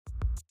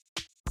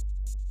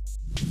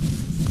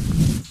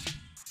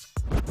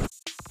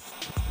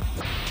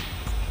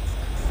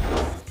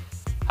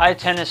Hi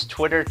tennis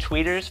Twitter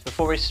tweeters.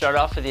 Before we start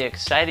off with the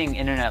exciting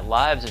internet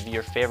lives of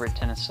your favorite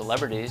tennis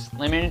celebrities,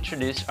 let me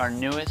introduce our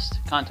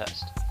newest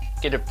contest.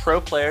 Get a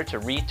pro player to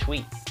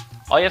retweet.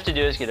 All you have to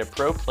do is get a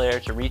pro player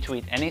to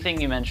retweet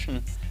anything you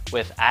mention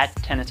with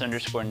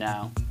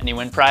 @tennis_now, and you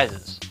win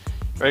prizes.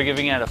 We're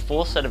giving out a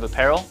full set of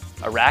apparel,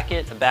 a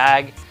racket, a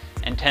bag,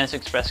 and Tennis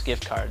Express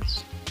gift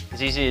cards.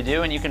 It's easy to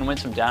do and you can win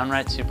some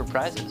downright super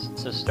prizes,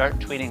 so start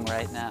tweeting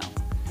right now.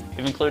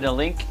 We've included a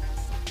link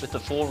with the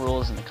full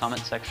rules in the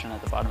comment section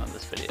at the bottom of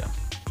this video.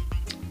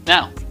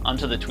 Now,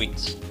 onto the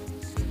tweets.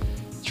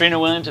 Serena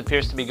Williams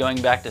appears to be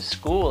going back to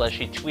school as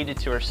she tweeted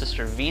to her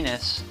sister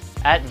Venus,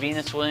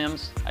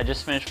 @VenusWilliams, I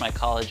just finished my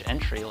college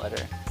entry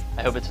letter.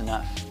 I hope it's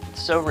enough.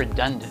 It's so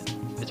redundant.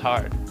 It's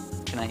hard.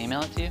 Can I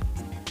email it to you?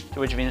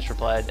 To which Venus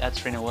replied,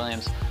 @Serena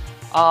Williams,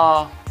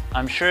 aw,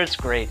 I'm sure it's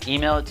great.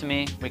 Email it to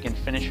me. We can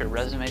finish your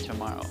resume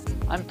tomorrow.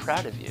 I'm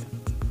proud of you.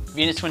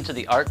 Venus went to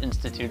the Art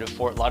Institute of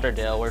Fort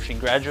Lauderdale where she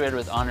graduated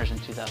with honors in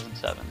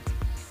 2007.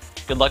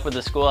 Good luck with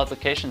the school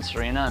application,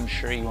 Serena. I'm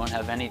sure you won't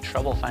have any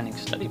trouble finding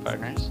study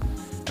partners.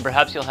 And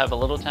perhaps you'll have a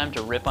little time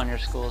to rip on your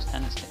school's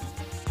tennis team.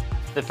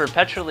 The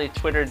perpetually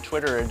Twittered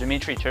Twitterer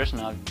Dmitry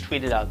Tursunov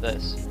tweeted out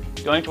this: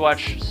 going to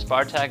watch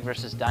Spartak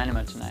versus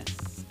Dynamo tonight.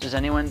 Does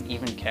anyone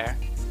even care?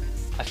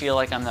 I feel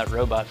like I'm that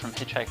robot from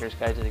Hitchhiker's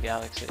Guide to the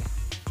Galaxy.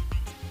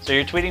 So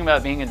you're tweeting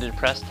about being a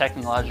depressed,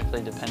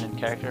 technologically dependent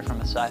character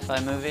from a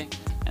sci-fi movie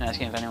and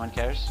asking if anyone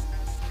cares?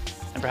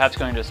 And perhaps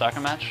going to a soccer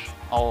match,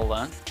 all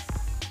alone?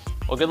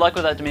 Well, good luck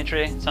with that,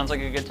 Dmitry. Sounds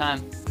like a good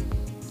time.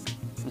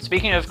 And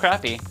speaking of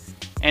crappy,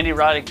 Andy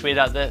Roddick tweeted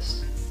out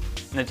this: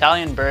 an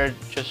Italian bird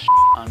just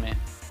on me.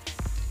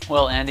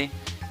 Well, Andy,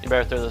 you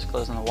better throw those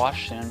clothes in the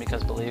wash soon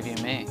because believe you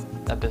me,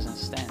 that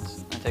business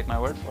stains. And take my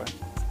word for it.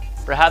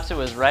 Perhaps it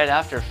was right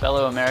after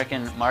fellow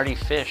American Marty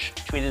Fish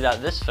tweeted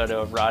out this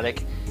photo of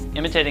Roddick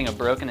imitating a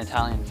broken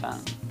Italian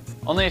fountain.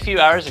 Only a few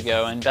hours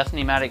ago, and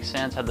Bethany Maddox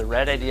Sands had the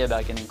right idea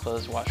about getting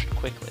clothes washed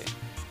quickly.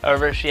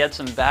 However, she had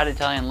some bad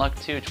Italian luck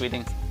too,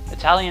 tweeting,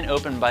 Italian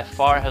Open by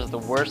far has the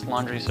worst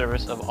laundry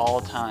service of all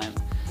time.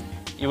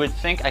 You would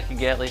think I could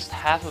get at least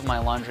half of my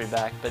laundry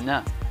back, but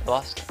no, I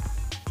lost it.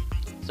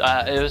 So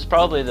it was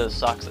probably those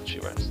socks that she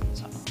wears.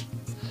 So.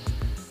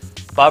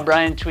 Bob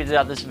Bryan tweeted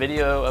out this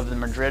video of the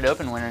Madrid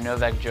Open winner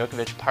Novak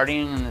Djokovic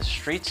partying in the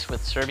streets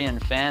with Serbian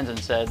fans and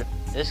said,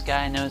 this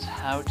guy knows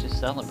how to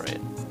celebrate.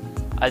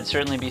 I'd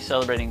certainly be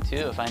celebrating too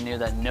if I knew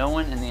that no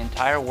one in the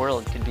entire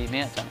world could beat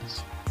me at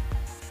tennis.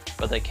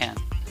 But they can.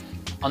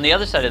 On the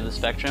other side of the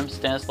spectrum,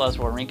 Stanislav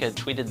Wawrinka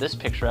tweeted this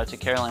picture out to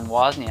Caroline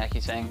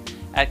Wozniacki saying,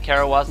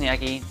 @Kara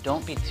Wozniacki,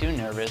 don't be too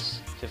nervous,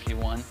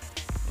 51.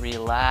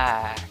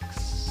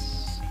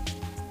 Relax.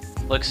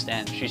 Look,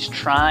 Stan, she's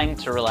trying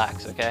to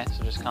relax, okay?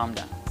 So just calm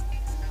down.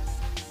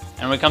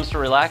 And when it comes to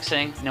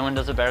relaxing, no one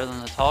does it better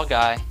than the tall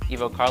guy,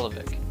 Ivo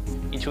Karlovic.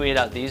 He tweeted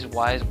out these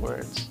wise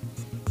words: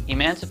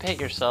 emancipate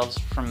yourselves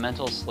from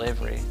mental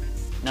slavery.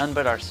 None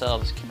but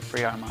ourselves can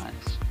free our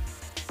minds.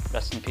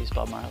 Rest in peace,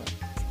 Bob Marley.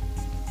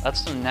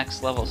 That's some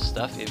next level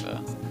stuff, Ivo.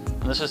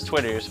 And this is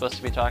Twitter. You're supposed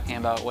to be talking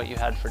about what you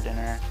had for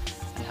dinner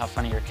and how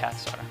funny your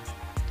cats are.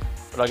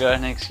 But I'll go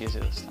ahead and excuse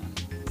you this time.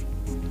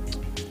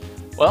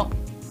 Well,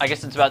 I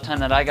guess it's about time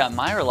that I got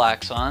my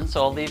relax on,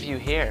 so I'll leave you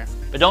here.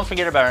 But don't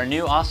forget about our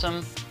new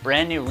awesome,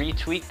 brand new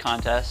retweet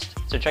contest.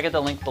 So check out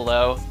the link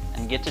below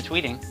and get to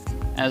tweeting.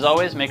 And as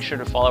always, make sure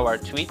to follow our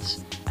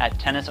tweets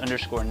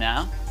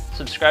 @tennis_now,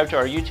 subscribe to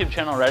our YouTube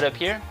channel right up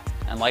here,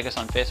 and like us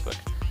on Facebook.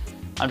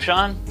 I'm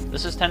Sean,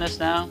 this is Tennis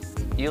Now.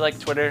 You like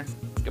Twitter,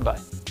 goodbye.